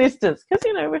perfectionistas, because,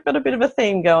 you know, we've got a bit of a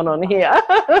theme going on here.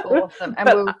 Awesome. And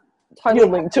we'll totally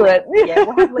link to it. Yeah,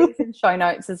 we'll have links in show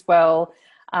notes as well.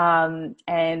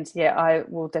 And yeah, I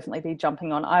will definitely be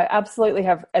jumping on. I absolutely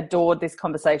have adored this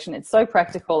conversation. It's so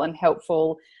practical and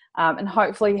helpful, and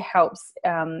hopefully helps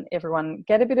everyone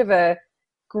get a bit of a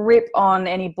grip on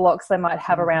any blocks they might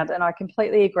have around. And I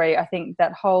completely agree. I think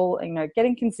that whole, you know,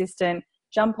 getting consistent,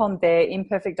 jump on there,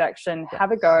 Imperfect Action,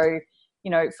 have a go. You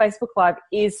know, Facebook Live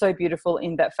is so beautiful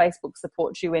in that Facebook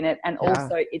supports you in it, and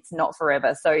also it's not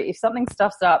forever. So if something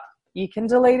stuffs up, you can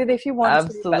delete it if you want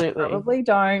to, but probably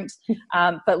don't.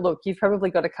 But look, you've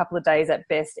probably got a couple of days at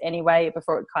best anyway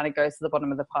before it kind of goes to the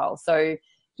bottom of the pile. So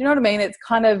do you know what I mean? It's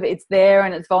kind of, it's there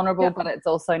and it's vulnerable, but it's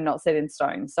also not set in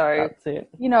stone. So,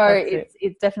 you know,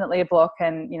 it's definitely a block,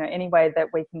 and, you know, any way that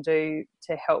we can do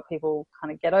to help people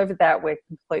kind of get over that, we're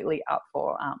completely up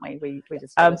for, aren't we? We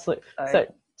just absolutely. So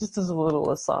just as a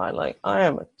little aside, like, I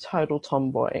am a total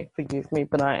tomboy, forgive me,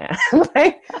 but I am.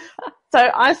 Like, so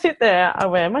I sit there, I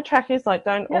wear my trackies, like,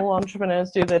 don't all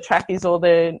entrepreneurs do their trackies or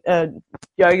their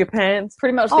yoga pants?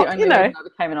 Pretty much the only reason I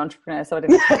became an entrepreneur, so I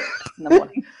didn't have in the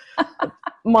morning.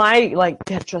 My, like,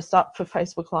 get dressed up for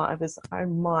Facebook Live is I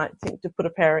might think to put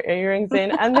a pair of earrings in,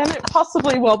 and then it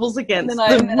possibly wobbles against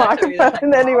the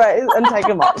microphone anyways and take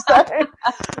them off. So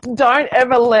don't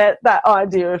ever let that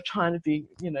idea of trying to be,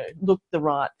 you know, look the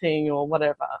right thing or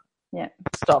whatever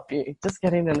stop you. Just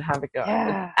get in and have a go.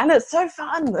 Yeah. And it's so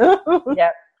fun.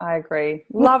 Yeah, I agree.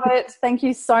 Love it. Thank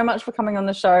you so much for coming on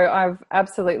the show. I've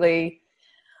absolutely...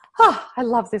 I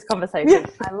love this conversation. Yeah.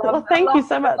 Thank you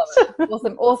so much.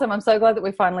 Awesome. I'm so glad that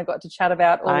we finally got to chat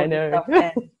about all of this stuff.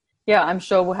 And yeah, I'm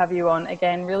sure we'll have you on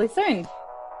again really soon.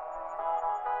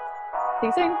 See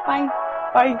you soon. Bye.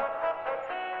 Bye.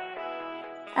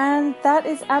 And that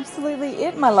is absolutely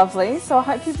it, my lovely. So I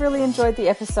hope you've really enjoyed the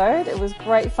episode. It was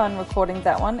great fun recording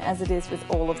that one, as it is with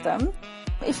all of them.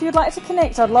 If you'd like to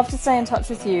connect, I'd love to stay in touch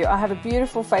with you. I have a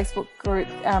beautiful Facebook group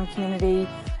community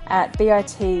at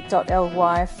bit.ly/The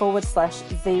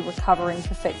Recovering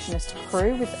Perfectionist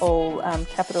Crew with all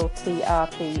capital T, R,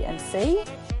 P and C.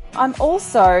 I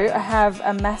have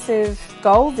a massive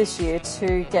goal this year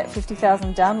to get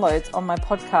 50,000 downloads on my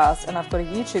podcast, and I've got a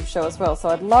YouTube show as well. So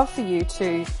I'd love for you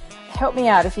to help me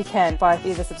out if you can by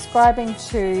either subscribing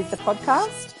to the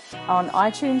podcast on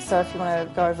iTunes. So if you want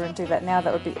to go over and do that now,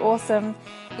 that would be awesome.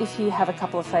 If you have a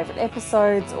couple of favourite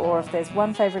episodes, or if there's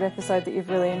one favourite episode that you've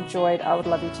really enjoyed, I would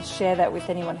love you to share that with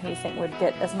anyone who you think would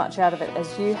get as much out of it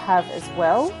as you have as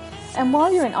well. And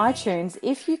while you're in iTunes,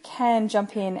 if you can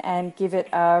jump in and give it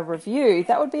a review,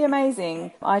 that would be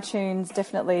amazing. iTunes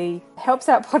definitely helps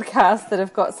out podcasts that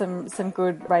have got some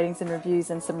good ratings and reviews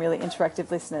and some really interactive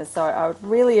listeners. So I would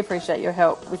really appreciate your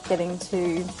help with getting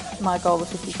to my goal of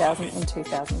 50,000 in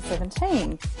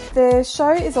 2017. The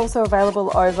show is also available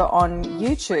over on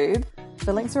YouTube.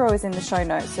 The links are always in the show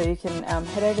notes, so you can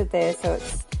head over there. So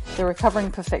it's The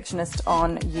Recovering Perfectionist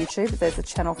on YouTube. There's a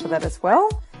channel for that as well.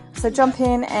 So jump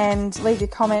in and leave your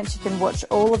comments. You can watch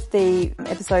all of the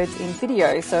episodes in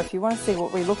video. So if you want to see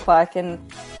what we look like and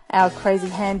our crazy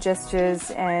hand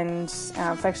gestures and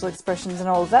facial expressions and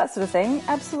all of that sort of thing,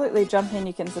 absolutely jump in.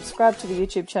 You can subscribe to the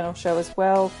YouTube channel show as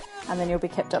well, and then you'll be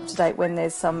kept up to date when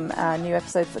there's some new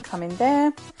episodes that come in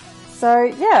there. So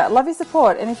yeah, love your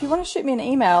support. And if you want to shoot me an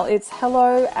email, it's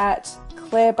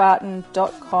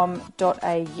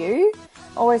hello@clairebarton.com.au.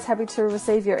 Always happy to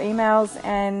receive your emails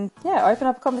and open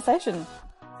up a conversation.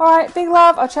 All right, big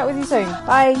love. I'll chat with you soon.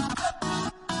 Bye.